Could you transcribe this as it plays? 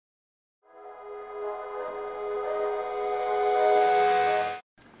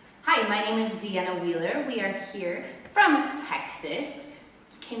my name is Deanna Wheeler. We are here from Texas.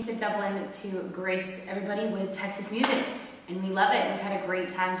 Came to Dublin to grace everybody with Texas music, and we love it. We've had a great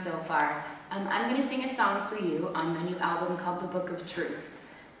time so far. I'm going to sing a song for you on my new album called The Book of Truth.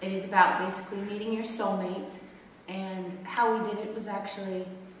 It is about basically meeting your soulmate, and how we did it was actually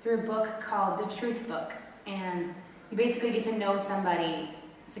through a book called The Truth Book, and you basically get to know somebody.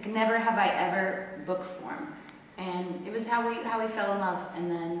 It's like a never have I ever book form, and it was how we fell in love,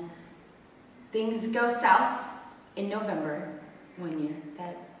 and then things go south in November one year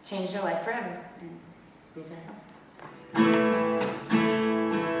that changed our life forever, and here's my song.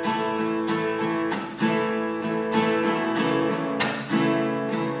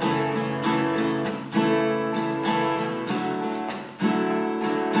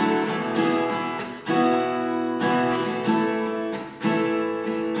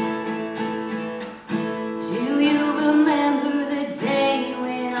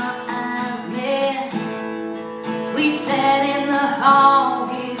 We sat in the hall,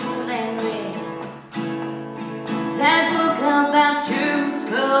 giggled and read that book about truth,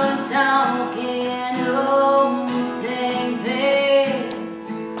 scrolling, talking on the same page.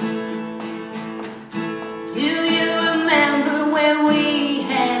 Do you remember where we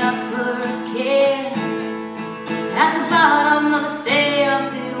had our first kiss? At the bottom of the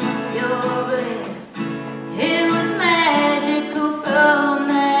steps, it was pure bliss. It was magical from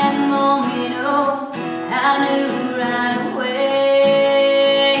that moment on. I knew right away.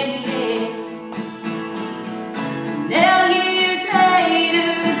 Now years later,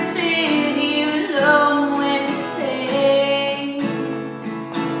 I sit here alone with the pain.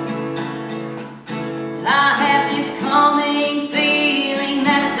 I have this calming feeling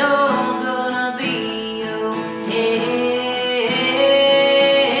that it's all gonna be okay.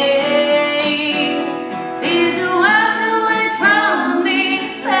 Tears are wiped away from these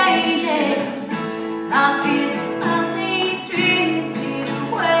pages. I feel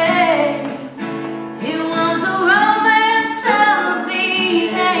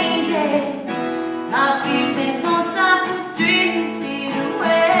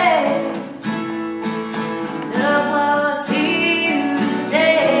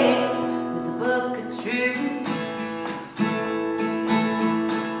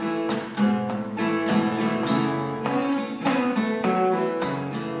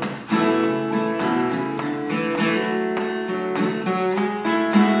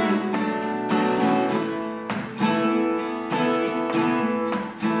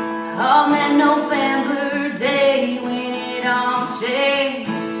on that November day when it all changed,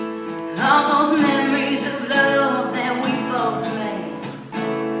 all those memories of love that we both made,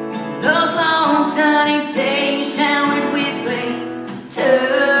 those long sunny days showered with grace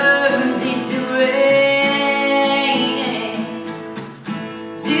turned into rain.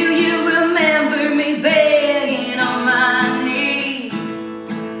 Do you remember me begging on my knees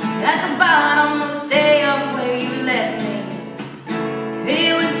at the bottom of the steps where you left me?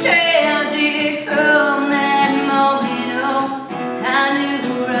 It was tragic from that moment on. I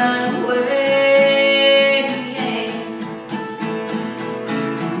knew right away.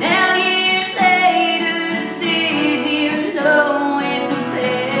 Now years later, I sit here alone with the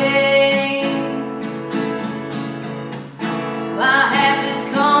pain. I have this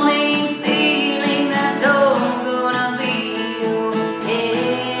calming feeling that's all gonna be okay.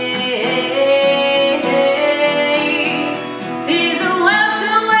 Tears are wiped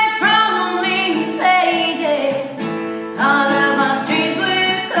away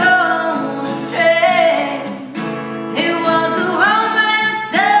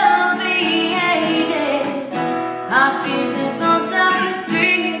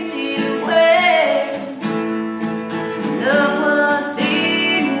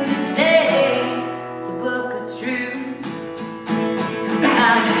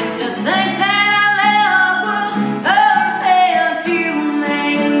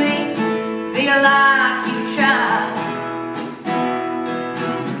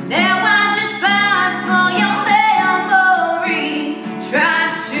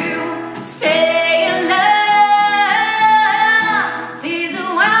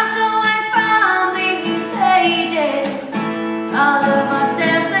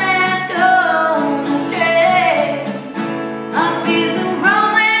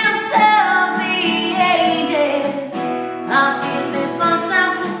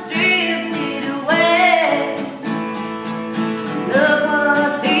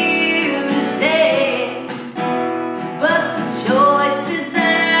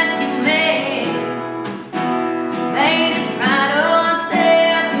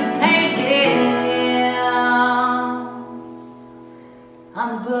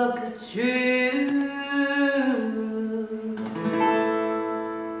true.